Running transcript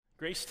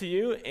Grace to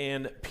you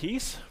and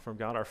peace from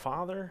God our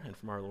Father and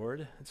from our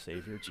Lord and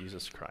Savior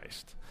Jesus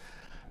Christ.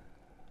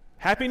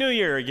 Happy New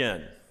Year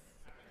again.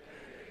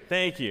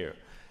 Thank you.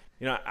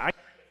 You know, I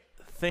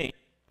think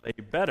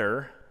a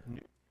better New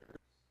Year's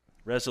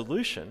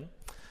resolution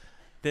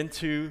than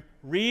to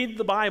read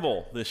the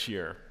Bible this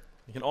year.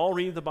 You can all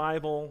read the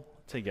Bible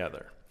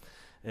together.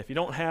 And if you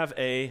don't have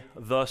a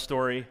The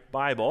Story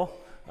Bible,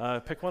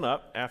 pick one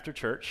up after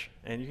church,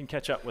 and you can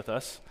catch up with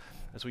us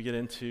as we get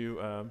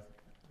into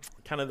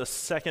kind of the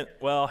second,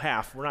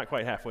 half. We're not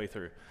quite halfway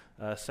through.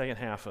 Second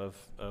half of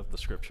the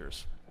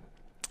Scriptures.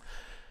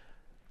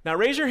 Now,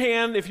 raise your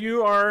hand if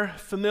you are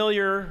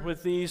familiar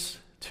with these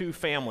two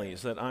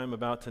families that I'm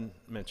about to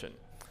mention.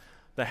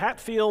 The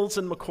Hatfields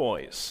and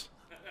McCoys.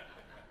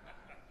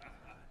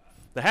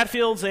 The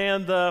Hatfields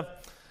and the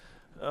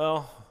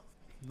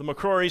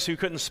McCrorys who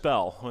couldn't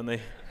spell when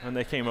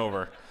they came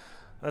over.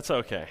 That's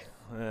okay.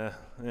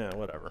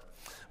 Whatever.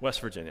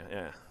 West Virginia,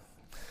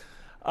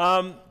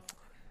 yeah.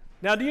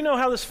 Now, do you know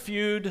how this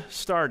feud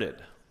started?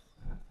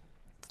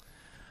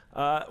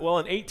 In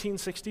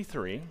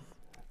 1863,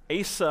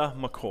 Asa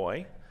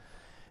McCoy,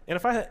 and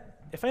if I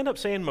end up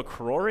saying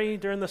McCrory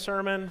during the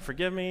sermon,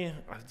 forgive me,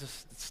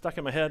 it's stuck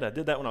in my head. I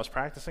did that when I was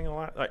practicing a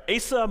lot.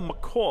 Asa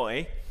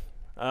McCoy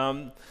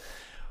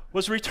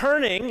was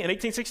returning in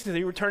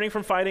 1863, returning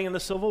from fighting in the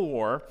Civil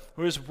War.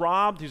 He was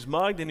robbed, he was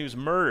mugged, and he was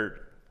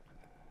murdered.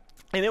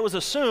 And it was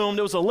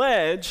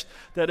alleged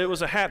that it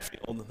was a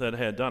Hatfield that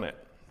had done it.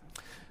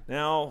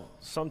 Now,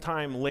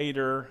 sometime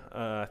later,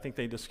 I think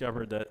they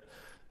discovered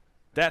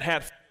that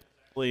Hatfield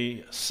was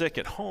really sick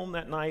at home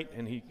that night,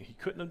 and he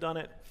couldn't have done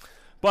it.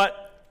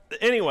 But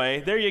anyway,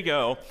 there you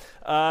go.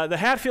 The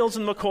Hatfields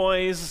and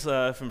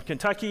McCoys from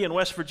Kentucky and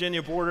West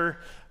Virginia border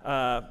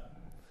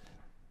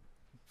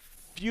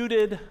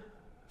feuded,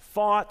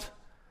 fought,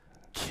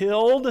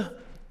 killed,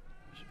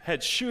 had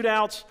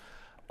shootouts,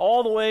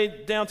 all the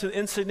way down to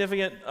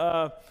insignificant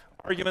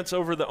arguments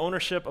over the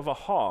ownership of a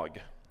hog.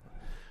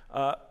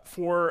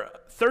 For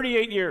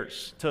 38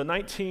 years, to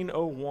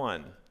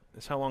 1901,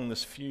 is how long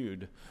this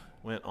feud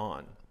went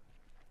on.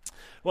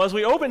 Well, as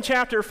we open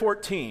chapter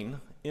 14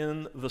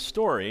 in the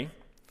story,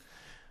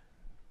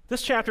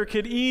 this chapter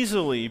could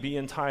easily be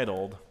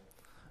entitled,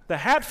 The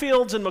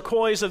Hatfields and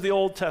McCoys of the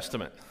Old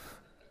Testament,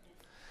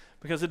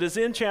 because it is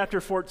in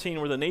chapter 14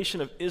 where the nation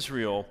of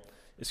Israel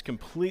is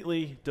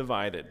completely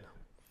divided.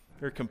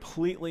 They're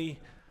completely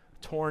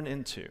torn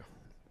into.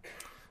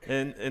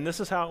 And this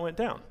is how it went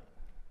down.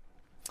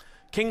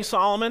 King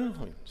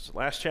Solomon,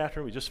 last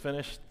chapter we just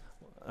finished,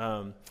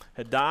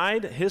 had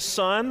died. His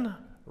son,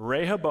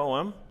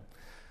 Rehoboam,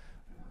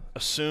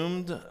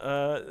 assumed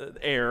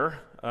heir,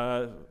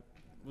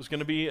 was going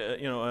to be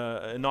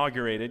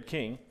inaugurated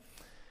king.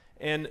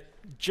 And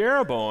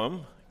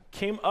Jeroboam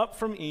came up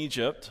from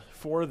Egypt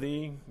for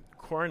the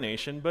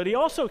coronation, but he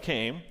also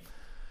came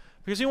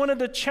because he wanted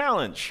to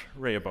challenge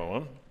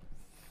Rehoboam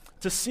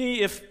to see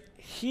if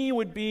he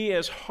would be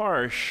as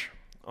harsh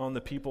on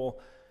the people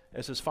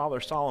as his father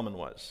Solomon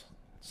was.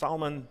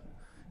 Solomon,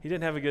 he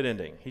didn't have a good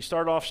ending. He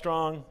started off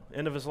strong,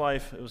 end of his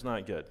life, it was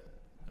not good.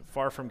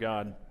 Far from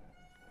God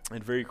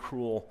and very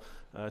cruel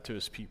to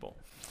his people.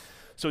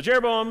 So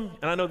Jeroboam,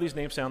 and I know these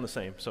names sound the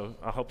same, so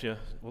I'll help you.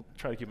 We'll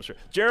try to keep them straight.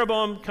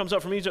 Jeroboam comes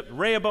up from Egypt.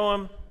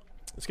 Rehoboam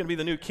is going to be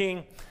the new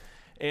king.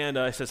 And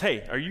he says,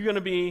 hey, are you going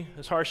to be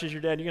as harsh as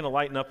your dad? You're going to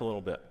lighten up a little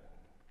bit.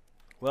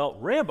 Well,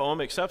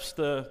 Rehoboam accepts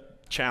the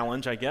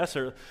challenge, I guess,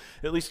 or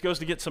at least goes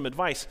to get some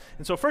advice.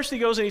 And so first he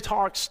goes and he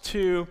talks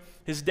to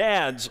his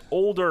dad's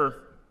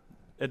older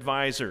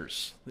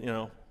advisors,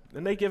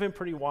 and they give him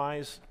pretty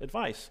wise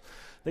advice.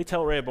 They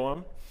tell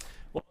Rehoboam,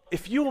 well,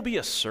 if you will be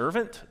a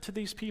servant to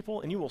these people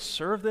and you will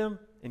serve them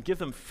and give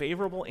them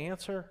favorable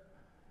answer,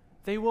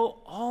 they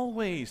will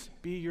always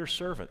be your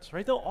servants,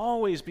 right? They'll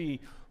always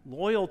be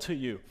loyal to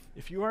you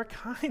if you are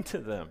kind to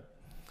them.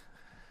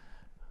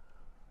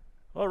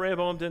 Well,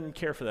 Rehoboam didn't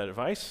care for that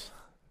advice.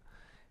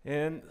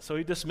 And so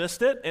he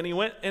dismissed it, and he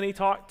went and he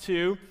talked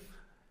to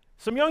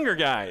some younger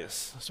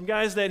guys, some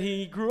guys that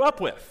he grew up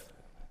with.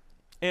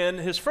 And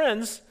his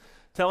friends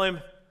tell him,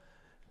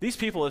 these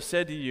people have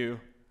said to you,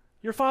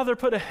 your father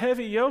put a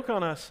heavy yoke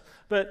on us,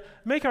 but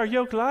make our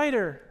yoke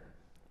lighter.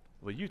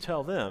 Well, you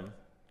tell them,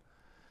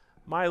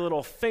 my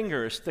little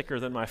finger is thicker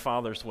than my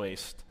father's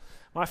waist.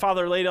 My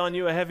father laid on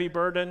you a heavy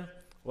burden.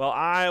 Well,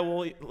 I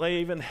will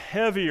lay even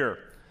heavier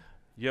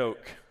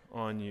yoke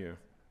on you.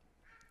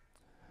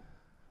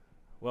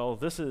 Well,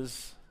 this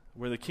is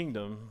where the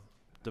kingdom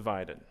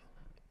divided.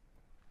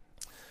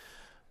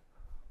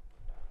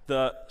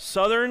 The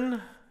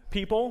southern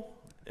people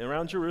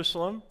around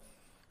Jerusalem,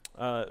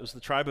 it was the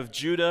tribe of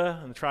Judah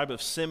and the tribe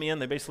of Simeon.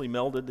 They basically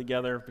melded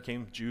together,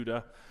 became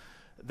Judah.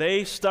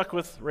 They stuck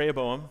with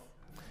Rehoboam,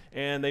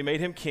 and they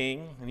made him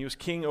king, and he was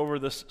king over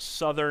this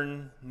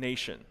southern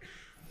nation,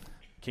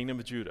 kingdom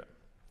of Judah.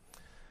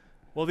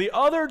 Well, the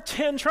other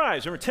 10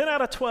 tribes, remember 10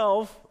 out of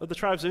 12 of the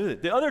tribes of Judah,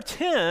 the other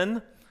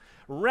 10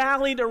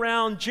 rallied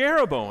around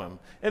Jeroboam,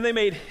 and they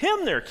made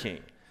him their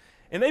king,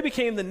 and they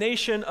became the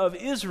nation of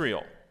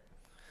Israel.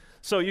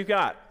 So you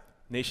got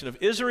Nation of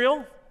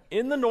Israel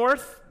in the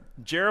north,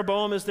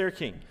 Jeroboam is their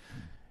king.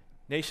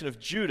 Nation of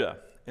Judah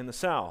in the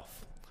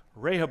south,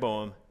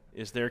 Rehoboam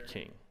is their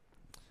king.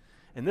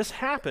 And this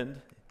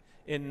happened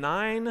in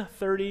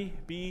 930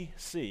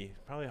 BC.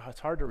 Probably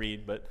it's hard to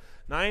read, but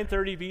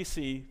 930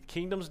 BC,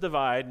 kingdoms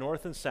divide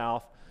north and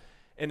south,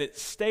 and it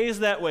stays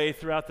that way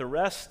throughout the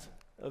rest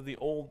of the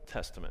Old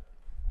Testament.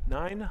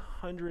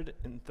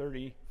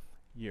 930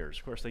 years.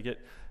 Of course, they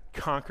get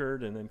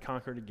conquered and then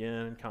conquered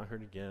again,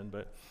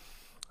 but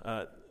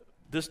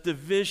this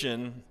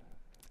division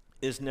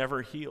is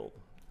never healed.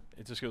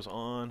 It just goes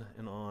on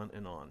and on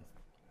and on.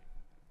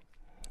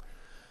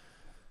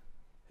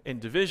 And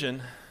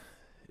division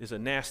is a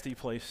nasty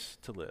place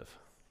to live.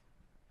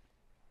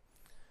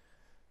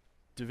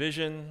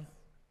 Division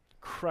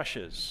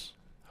crushes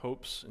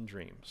hopes and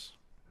dreams.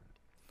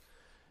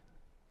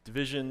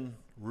 Division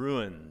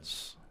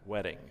ruins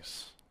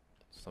weddings,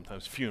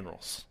 sometimes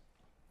funerals,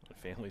 when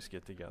families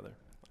get together.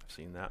 I've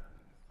seen that.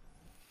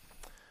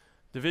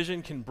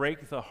 Division can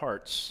break the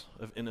hearts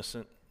of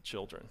innocent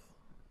children.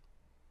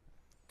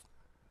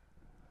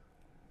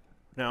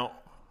 Now,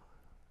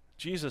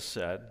 Jesus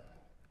said,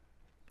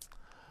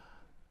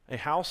 a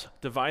house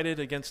divided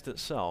against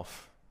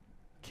itself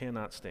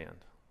cannot stand.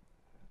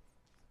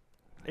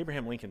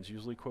 Abraham Lincoln's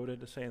usually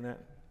quoted as saying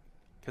that,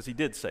 because he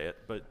did say it,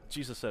 but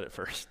Jesus said it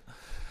first.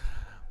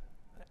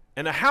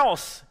 And a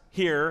house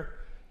here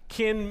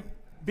can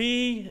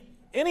be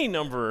any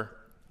number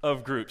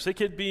of groups. It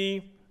could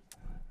be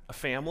a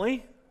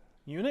family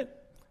unit.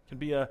 It can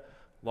be a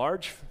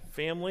large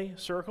family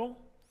circle.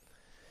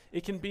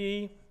 It can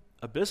be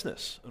a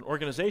business, an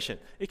organization.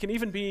 It can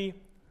even be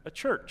a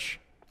church.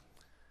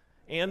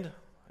 And,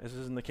 as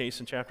is in the case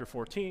in chapter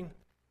 14, it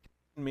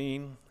can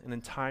mean an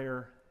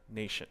entire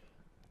nation.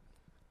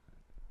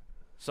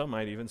 Some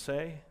might even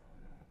say,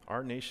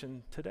 our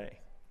nation today.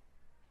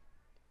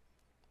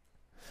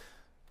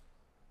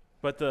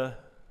 But the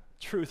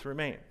truth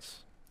remains.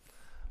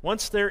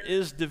 Once there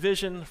is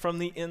division from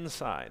the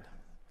inside,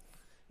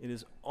 it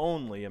is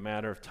only a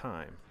matter of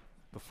time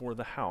before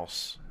the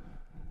house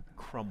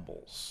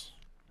crumbles.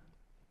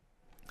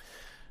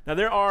 Now,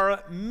 there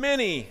are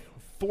many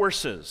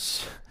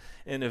forces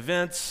and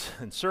events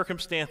and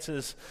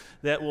circumstances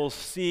that will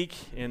seek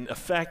and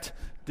affect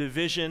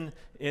division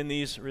in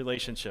these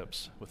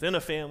relationships within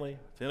a family,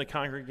 within a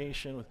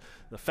congregation,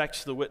 that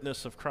affects the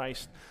witness of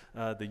Christ,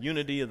 the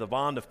unity of the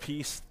bond of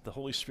peace the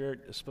Holy Spirit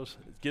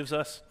gives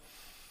us.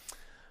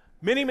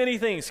 Many, many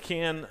things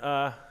can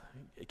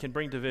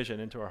bring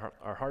division into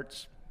our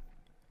hearts.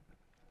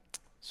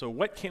 So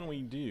what can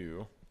we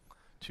do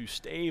to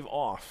stave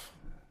off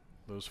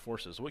those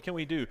forces? What can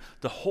we do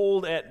to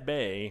hold at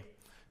bay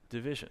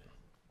division?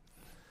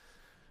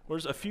 Well,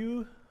 there's a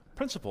few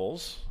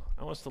principles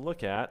I want us to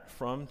look at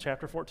from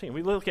chapter 14.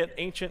 We look at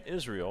ancient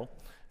Israel.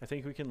 I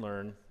think we can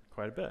learn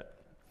quite a bit.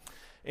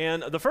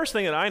 And the first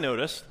thing that I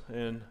noticed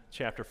in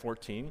chapter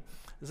 14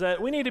 is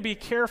that we need to be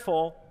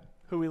careful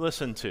who we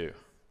listen to. If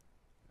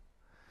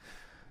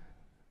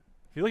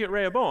you look at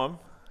Rehoboam,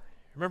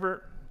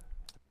 remember,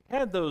 he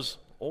had those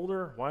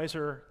older,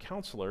 wiser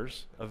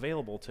counselors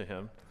available to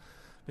him.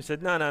 He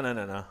said, no,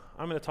 I'm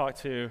going to talk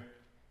to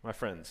my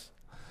friends.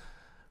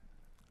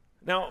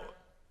 Now,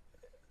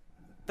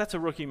 that's a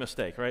rookie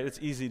mistake, right? It's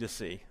easy to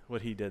see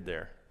what he did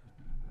there.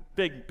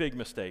 Big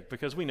mistake,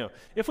 because we know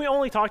if we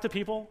only talk to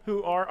people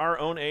who are our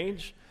own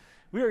age,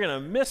 we are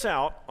going to miss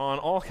out on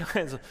all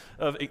kinds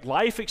of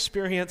life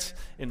experience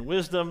and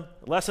wisdom,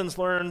 lessons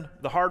learned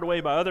the hard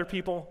way by other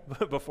people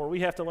before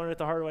we have to learn it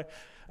the hard way,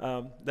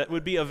 that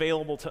would be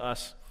available to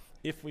us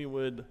if we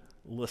would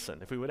listen,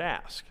 if we would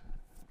ask.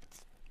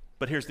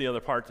 But here's the other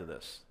part to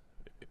this,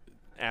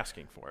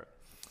 asking for it.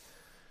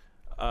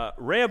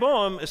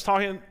 Rehoboam is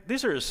talking,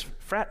 these are his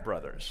frat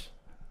brothers,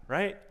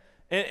 right?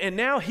 And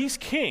now he's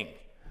king.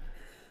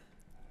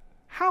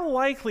 How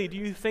likely do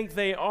you think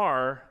they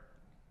are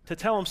to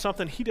tell him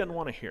something he doesn't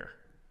want to hear?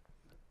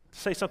 To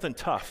say something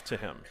tough to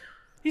him?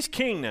 He's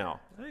king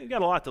now. He's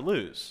got a lot to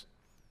lose.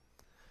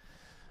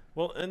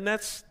 Well, and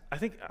I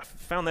think I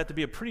found that to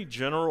be a pretty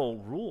general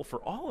rule for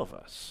all of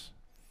us.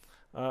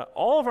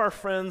 All of our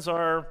friends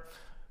are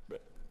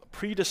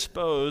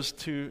predisposed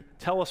to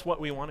tell us what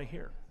we want to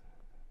hear.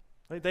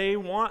 They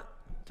want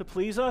to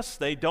please us.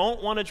 They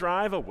don't want to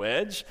drive a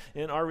wedge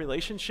in our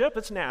relationship.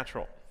 It's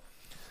natural.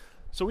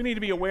 So we need to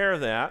be aware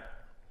of that.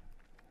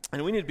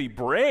 And we need to be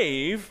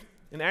brave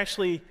and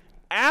actually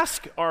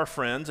ask our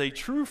friends, a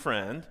true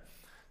friend,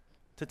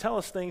 to tell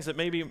us things that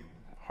may be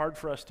hard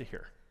for us to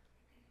hear.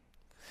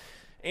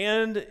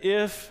 And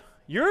if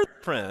you're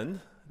the friend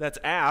that's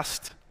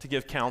asked to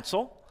give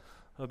counsel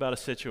about a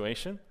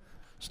situation,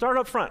 start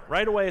up front,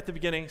 right away at the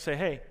beginning. Say,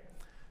 hey,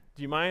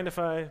 do you mind if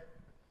I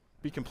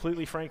be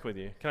completely frank with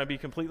you? Can I be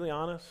completely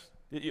honest?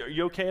 Are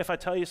you okay if I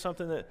tell you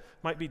something that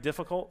might be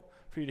difficult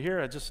for you to hear?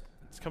 It's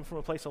come from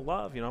a place of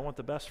love. I want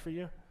the best for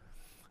you.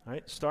 All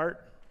right,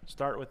 start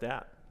with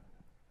that.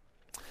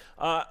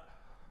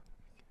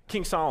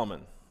 King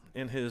Solomon,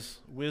 in his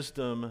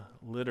wisdom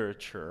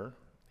literature,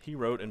 he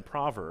wrote in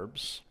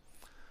Proverbs,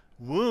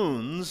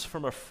 Wounds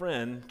from a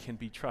friend can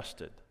be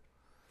trusted,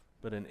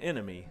 but an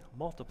enemy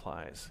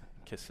multiplies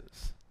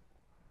kisses.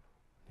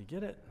 You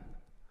get it?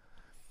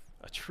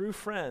 A true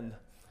friend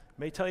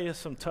may tell you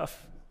some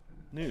tough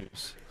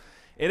news,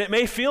 and it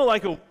may feel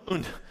like a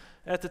wound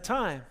at the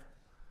time,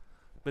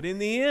 but in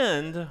the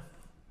end,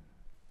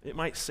 it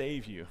might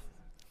save you,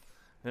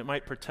 and it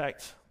might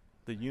protect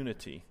the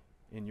unity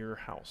in your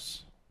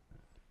house.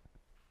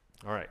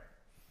 All right.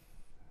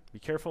 Be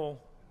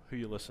careful who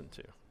you listen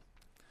to.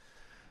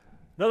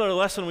 Another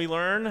lesson we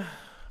learn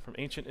from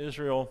ancient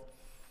Israel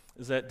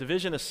is that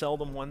division is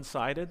seldom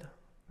one-sided.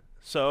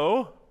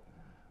 So,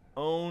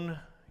 own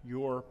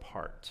your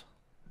part.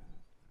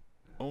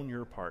 Own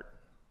your part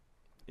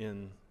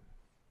in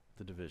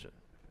the division.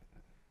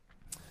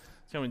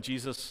 So when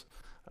Jesus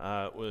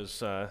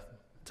was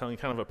telling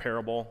kind of a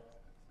parable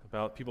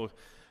about people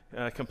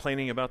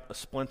complaining about a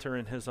splinter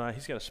in his eye.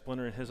 He's got a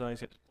splinter in his eye.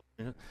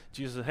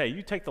 Jesus said, hey,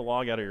 you take the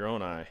log out of your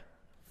own eye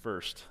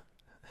first,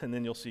 and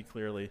then you'll see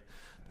clearly,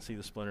 see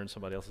the splinter in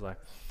somebody else's eye.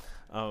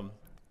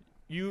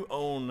 You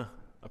own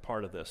a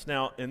part of this.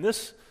 Now, in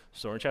this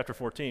story, in chapter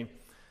 14,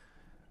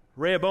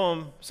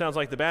 Rehoboam sounds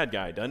like the bad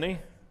guy, doesn't he?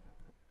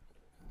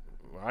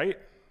 Right?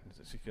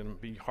 Is he going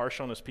to be harsh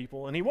on his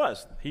people? And he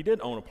was. He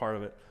did own a part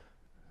of it.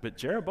 But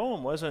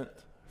Jeroboam wasn't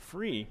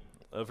free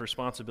of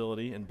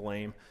responsibility and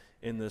blame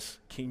in this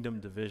kingdom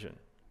division.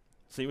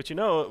 See, what you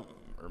know,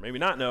 or maybe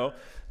not know,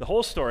 the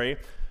whole story,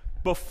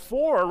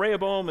 before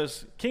Rehoboam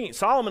is king,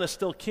 Solomon is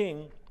still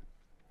king,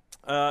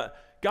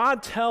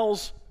 God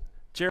tells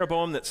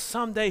Jeroboam that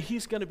someday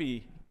he's going to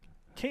be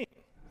king.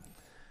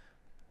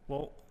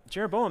 Well,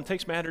 Jeroboam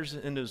takes matters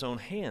into his own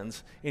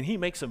hands, and he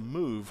makes a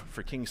move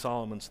for King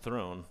Solomon's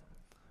throne,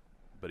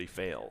 but he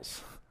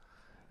fails.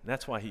 And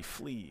that's why he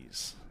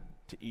flees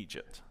to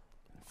Egypt.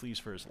 He flees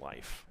for his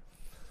life.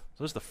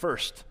 So this is the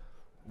first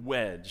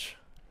wedge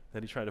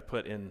that he tried to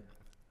put in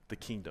the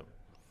kingdom.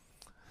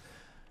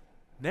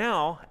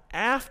 Now,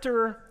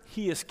 after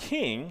he is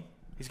king,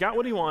 he's got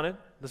what he wanted.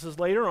 This is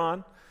later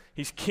on.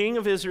 He's king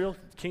of Israel,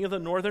 king of the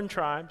northern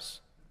tribes.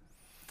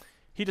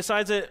 He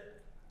decides that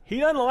he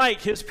doesn't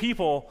like his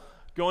people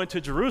going to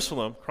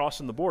Jerusalem,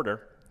 crossing the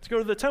border, to go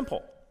to the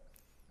temple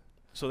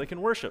so they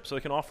can worship, so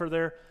they can offer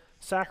their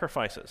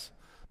sacrifices.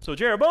 So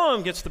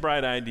Jeroboam gets the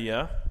bright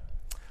idea,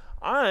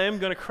 I'm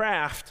going to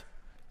craft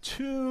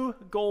 2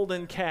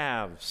 golden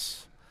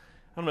calves.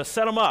 I'm going to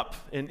set them up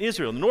in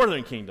Israel, the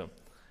northern kingdom.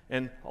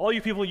 And all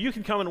you people, you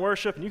can come and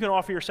worship, and you can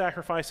offer your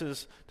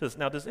sacrifices to this.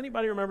 Now, does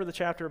anybody remember the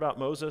chapter about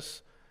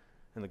Moses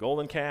and the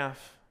golden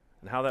calf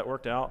and how that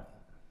worked out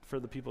for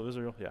the people of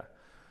Israel? Yeah.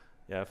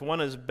 Yeah, if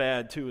one is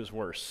bad, 2 is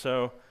worse.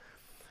 So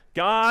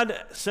God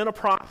sent a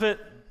prophet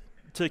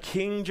to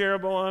King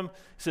Jeroboam. He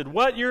said,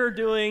 what you're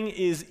doing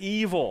is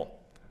evil.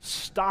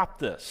 Stop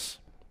this.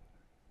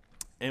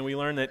 And we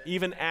learn that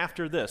even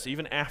after this,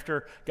 even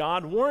after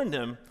God warned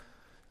him,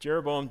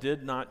 Jeroboam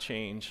did not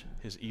change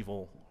his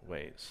evil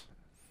ways.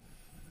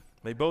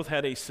 They both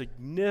had a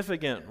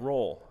significant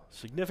role,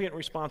 significant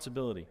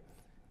responsibility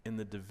in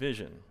the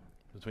division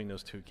between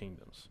those 2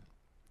 kingdoms.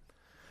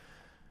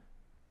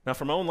 Now,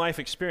 from my own life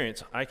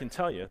experience, I can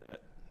tell you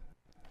that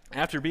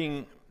after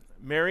being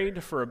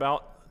married for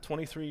about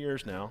 23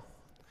 years now,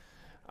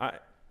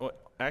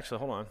 actually,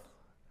 hold on.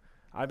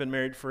 I've been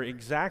married for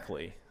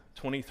exactly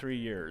 23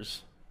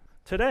 years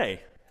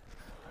today.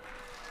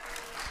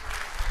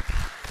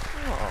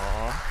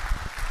 Aww.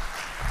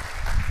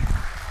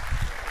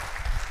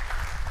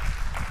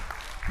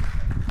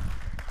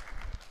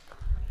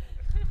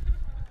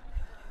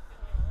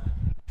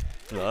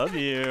 Love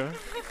you.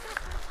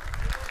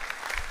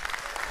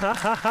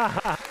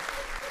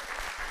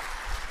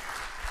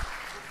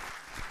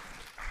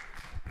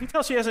 You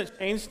tell she hasn't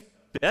changed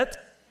a bit.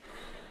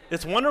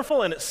 It's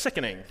wonderful and it's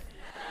sickening.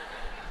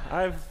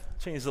 I've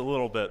changed a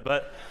little bit,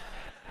 but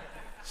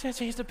she hasn't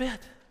changed a bit.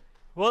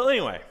 Well,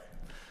 anyway,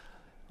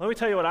 let me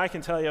tell you what I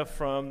can tell you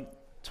from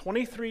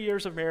 23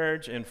 years of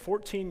marriage and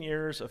 14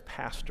 years of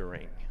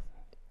pastoring.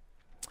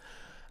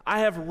 I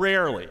have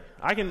rarely,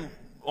 I can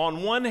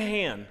on one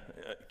hand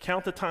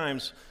count the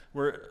times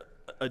where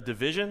a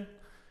division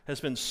has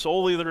been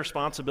solely the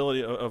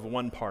responsibility of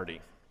one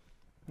party.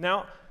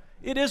 Now,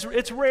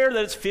 it's rare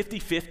that it's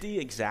 50-50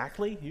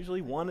 exactly.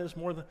 Usually one is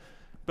more than,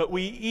 but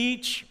we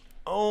each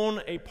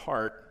own a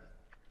part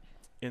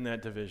in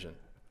that division.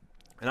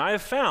 And I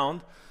have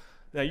found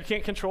that you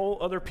can't control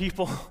other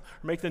people or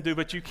make them do,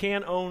 but you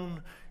can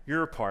own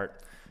your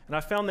part. And I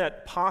found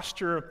that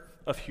posture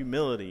of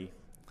humility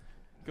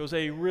goes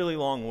a really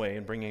long way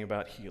in bringing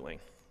about healing,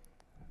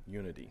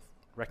 unity,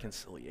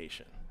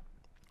 reconciliation.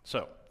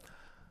 So,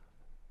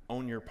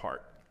 own your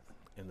part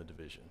in the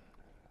division.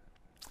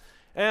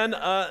 And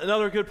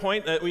another good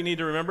point that we need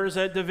to remember is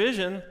that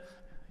division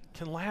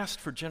can last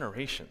for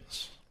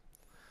generations.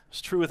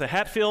 It's true with the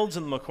Hatfields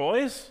and the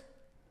McCoys,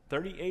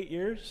 38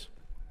 years.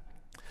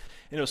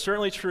 And it was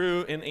certainly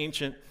true in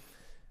ancient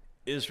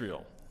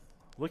Israel.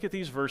 Look at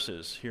these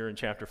verses here in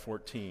chapter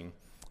 14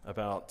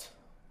 about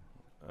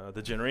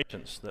the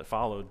generations that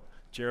followed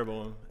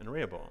Jeroboam and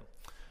Rehoboam.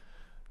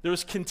 There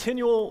was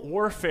continual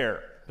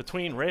warfare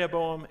between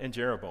Rehoboam and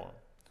Jeroboam.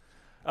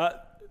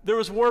 There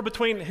was war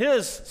between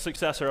his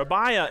successor,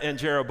 Abiah, and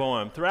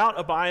Jeroboam throughout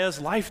Abiah's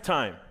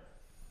lifetime.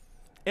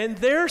 And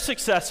their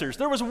successors,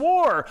 there was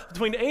war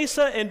between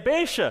Asa and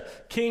Baasha,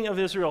 king of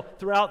Israel,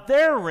 throughout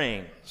their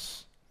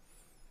reigns.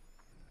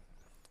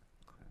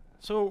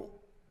 So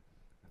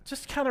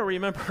just kind of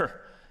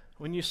remember,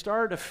 when you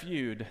start a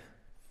feud,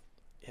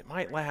 it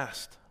might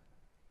last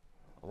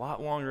a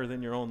lot longer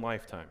than your own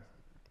lifetime.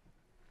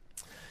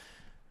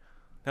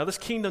 Now, this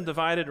kingdom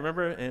divided,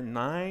 remember, in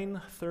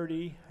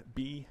 930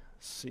 BC.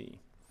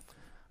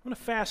 I'm going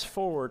to fast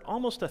forward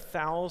almost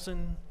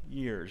 1,000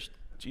 years.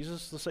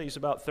 Jesus, let's say he's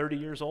about 30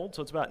 years old,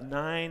 so it's about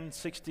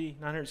 960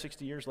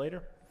 years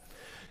later.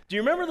 Do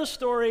you remember the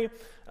story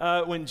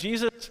when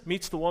Jesus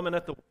meets the woman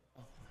at the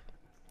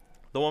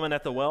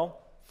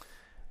well?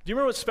 Do you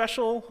remember what's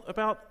special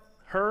about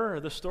her or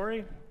the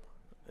story?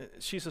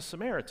 She's a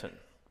Samaritan.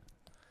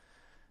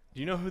 Do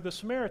you know who the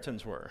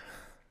Samaritans were?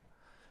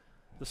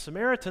 The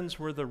Samaritans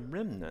were the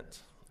remnant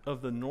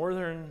of the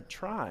northern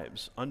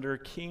tribes under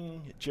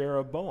King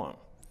Jeroboam.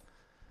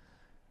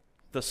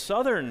 The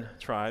southern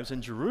tribes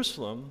in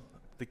Jerusalem,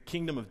 the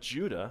kingdom of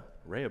Judah,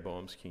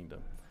 Rehoboam's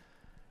kingdom,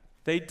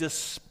 they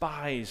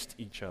despised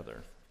each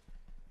other.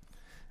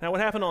 Now,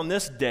 what happened on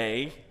this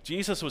day,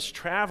 Jesus was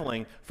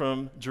traveling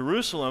from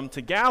Jerusalem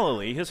to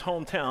Galilee, his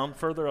hometown,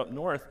 further up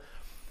north.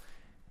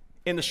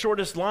 In the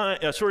shortest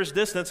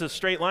distance, a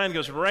straight line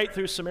goes right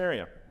through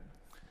Samaria.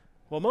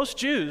 Well, most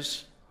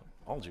Jews,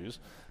 all Jews,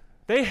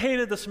 they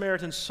hated the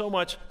Samaritans so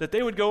much that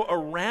they would go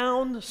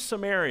around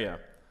Samaria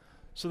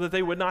so that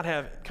they would not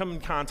have come in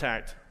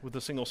contact with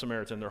a single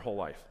Samaritan their whole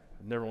life.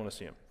 They'd never want to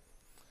see him.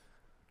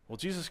 Well,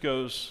 Jesus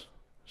goes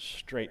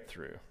straight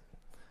through,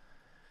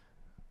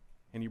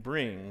 and he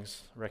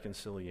brings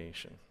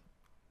reconciliation.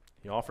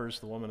 He offers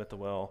the woman at the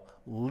well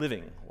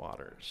living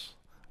waters,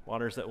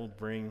 waters that will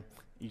bring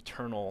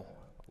eternal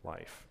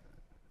life.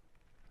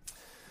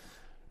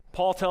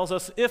 Paul tells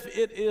us, if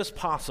it is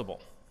possible,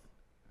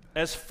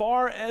 as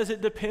far as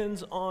it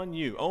depends on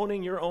you,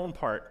 owning your own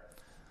part,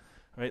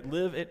 right,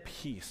 live at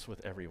peace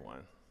with everyone.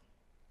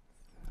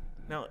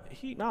 Now,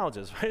 he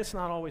acknowledges, right, it's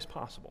not always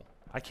possible.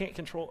 I can't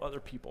control other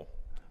people.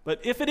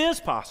 But if it is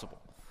possible,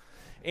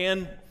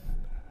 and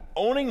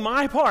owning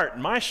my part,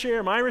 my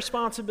share, my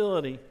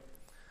responsibility,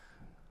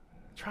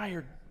 try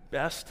your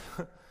best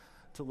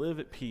to live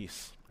at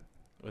peace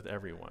with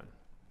everyone.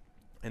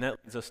 And that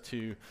leads us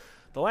to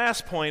the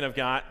last point I've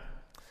got,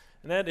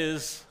 and that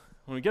is,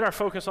 when we get our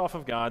focus off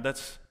of God,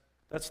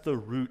 that's the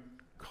root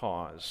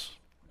cause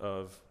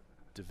of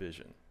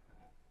division.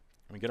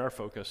 We get our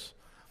focus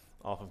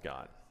off of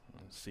God. We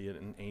see it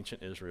in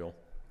ancient Israel,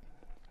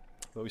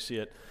 but we see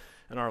it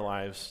in our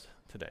lives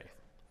today.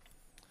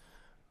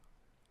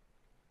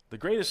 The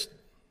greatest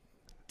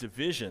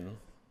division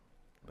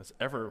that's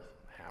ever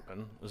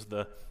happened was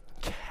the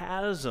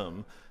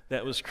chasm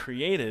that was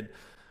created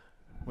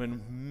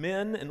when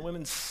men and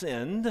women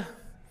sinned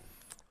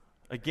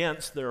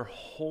against their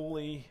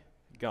holy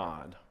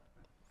God.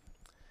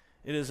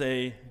 It is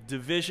a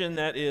division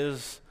that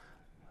is,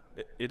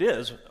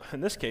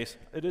 in this case,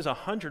 it is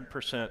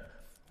 100%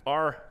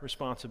 our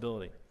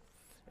responsibility.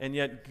 And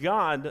yet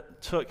God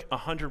took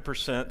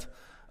 100%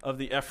 of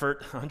the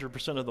effort,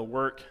 100% of the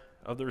work,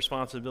 of the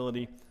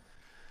responsibility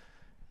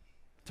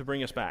to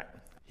bring us back.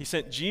 He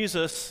sent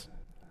Jesus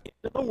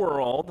into the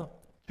world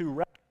to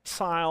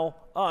reconcile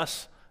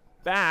us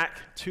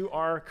back to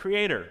our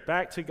Creator,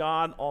 back to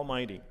God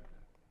Almighty,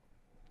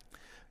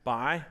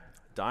 by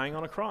dying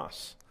on a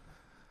cross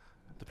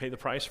to pay the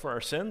price for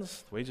our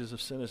sins. The wages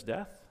of sin is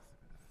death.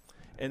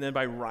 And then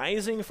by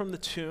rising from the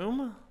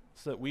tomb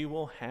so that we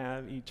will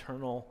have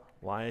eternal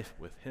life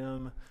with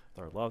Him,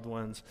 with our loved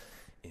ones,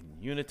 in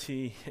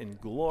unity, in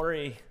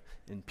glory,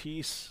 in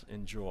peace,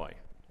 and joy.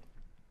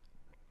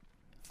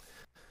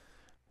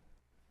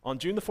 On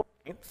June the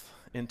 14th,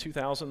 in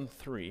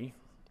 2003,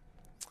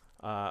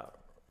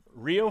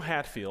 Rio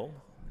Hatfield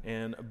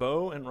and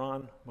Bo and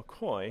Ron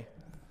McCoy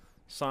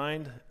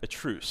signed a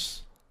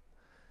truce.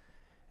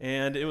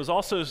 And it was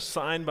also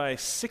signed by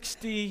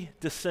 60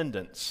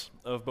 descendants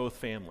of both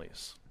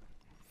families.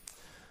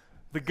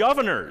 The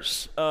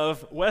governors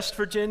of West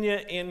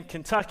Virginia and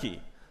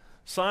Kentucky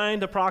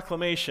signed a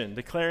proclamation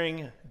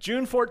declaring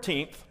June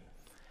 14th,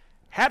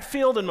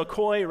 Hatfield and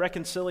McCoy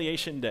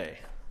Reconciliation Day.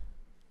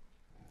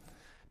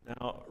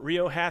 Now,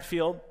 Rio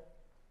Hatfield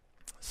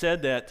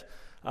said that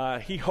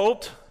he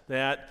hoped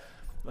that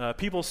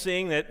people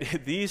seeing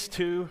that these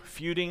two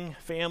feuding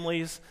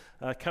families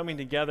coming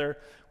together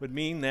would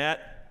mean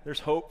that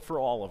there's hope for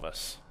all of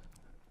us.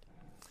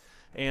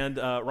 And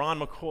Ron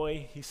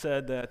McCoy, he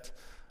said that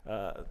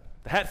the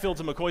Hatfields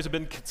and McCoys have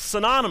been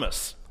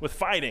synonymous with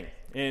fighting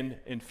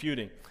and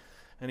feuding.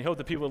 And he hoped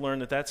that people would learn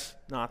that that's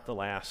not the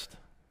last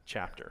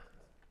chapter.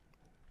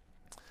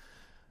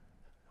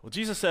 Well,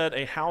 Jesus said,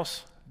 a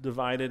house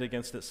divided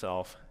against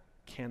itself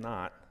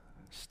cannot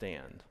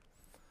stand.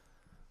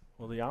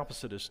 Well, the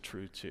opposite is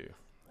true too.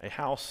 A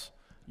house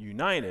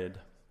united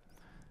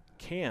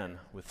can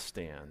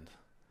withstand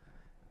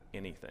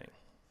anything.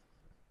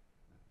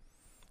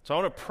 So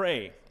I want to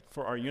pray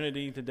for our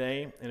unity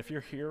today. And if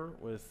you're here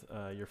with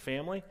your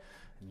family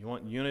and you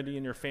want unity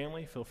in your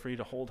family, feel free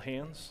to hold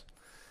hands.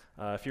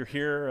 If you're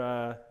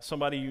here,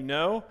 somebody you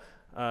know,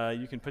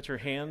 you can put your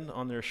hand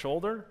on their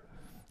shoulder.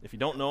 If you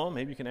don't know them,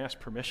 maybe you can ask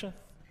permission.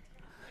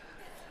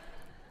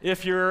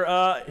 If you're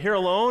here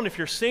alone, if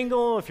you're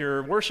single, if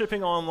you're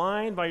worshiping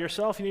online by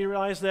yourself, you need to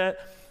realize that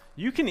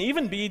you can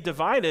even be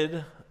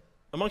divided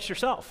amongst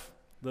yourself,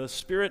 the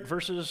spirit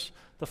versus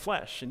the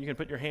flesh, and you can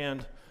put your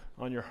hand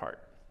on your heart.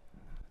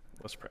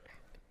 Let's pray.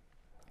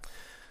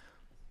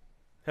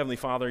 Heavenly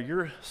Father,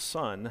 your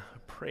Son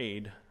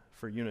prayed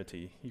for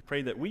unity. He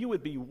prayed that we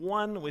would be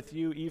one with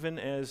you even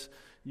as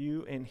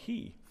you and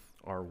he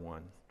are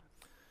one.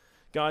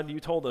 God, you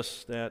told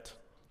us that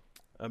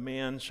a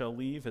man shall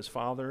leave his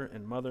father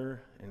and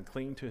mother and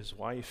cling to his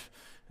wife,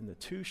 and the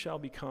two shall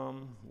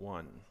become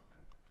one.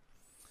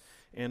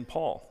 And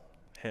Paul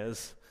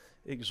has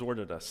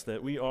exhorted us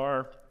that we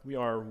are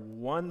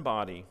one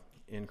body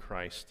in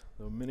Christ,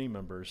 though many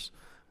members,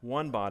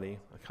 one body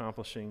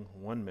accomplishing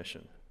one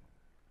mission.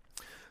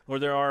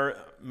 Lord, there are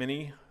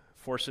many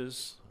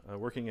forces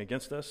working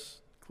against us,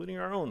 including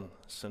our own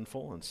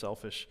sinful and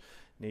selfish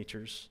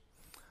natures.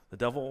 The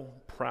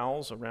devil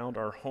prowls around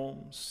our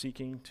homes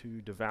seeking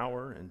to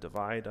devour and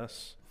divide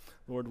us.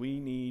 Lord, we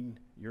need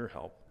your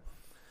help.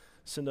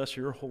 Send us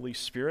your Holy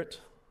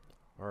Spirit,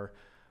 our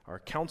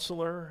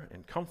counselor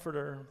and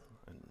comforter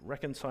and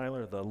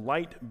reconciler, the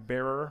light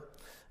bearer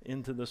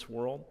into this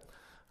world.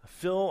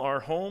 Fill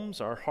our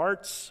homes, our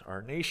hearts,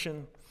 our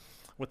nation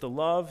with the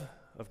love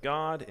of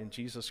God in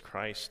Jesus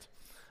Christ,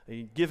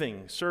 a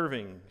giving,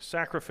 serving,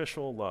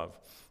 sacrificial love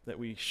that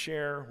we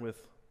share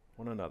with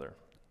one another,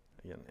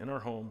 again, in our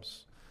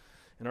homes,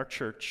 in our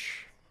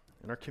church,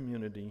 in our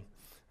community,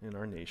 in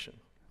our nation.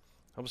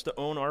 Help us to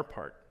own our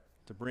part,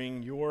 to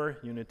bring your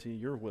unity,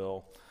 your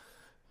will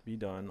be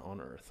done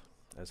on earth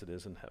as it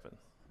is in heaven.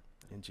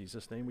 In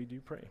Jesus' name we do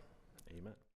pray. Amen.